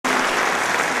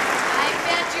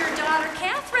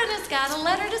has got a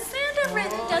letter to Santa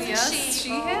written, doesn't yes, she? She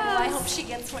has. I hope she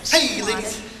gets what she wanted.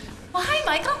 Ladies. Well, hi,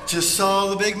 Michael. Just saw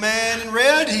the big man in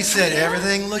red. He said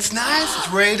everything looks nice. It's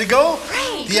ready to go.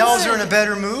 Great. The elves are in a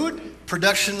better mood.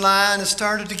 Production line has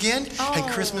started again, Oh. and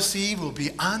Christmas Eve will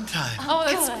be on time. Oh,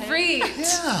 that's Good. great.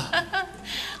 Yeah.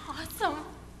 Awesome.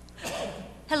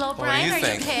 Hello, What do Brian. you Are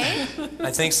think? you okay?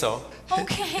 I think so.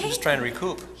 Okay. Just trying to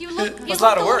recoup. You look. It was a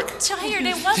lot of work. Tired.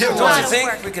 It was Yeah, a don't Don't lot you of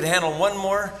think work. we could handle one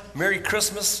more Merry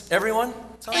Christmas, everyone?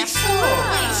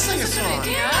 Absolutely. Sing a song.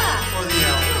 Yeah. For the You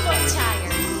elves. look tired.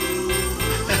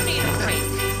 You need a break.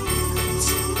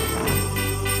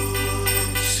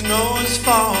 Snow is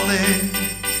falling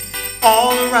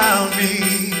all around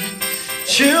me.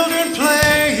 Children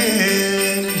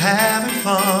playing and having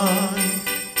fun.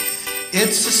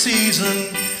 It's the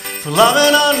season for love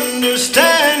and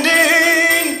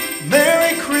understanding.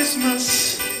 Merry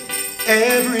Christmas,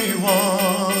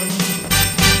 everyone.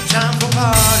 Time for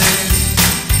parties.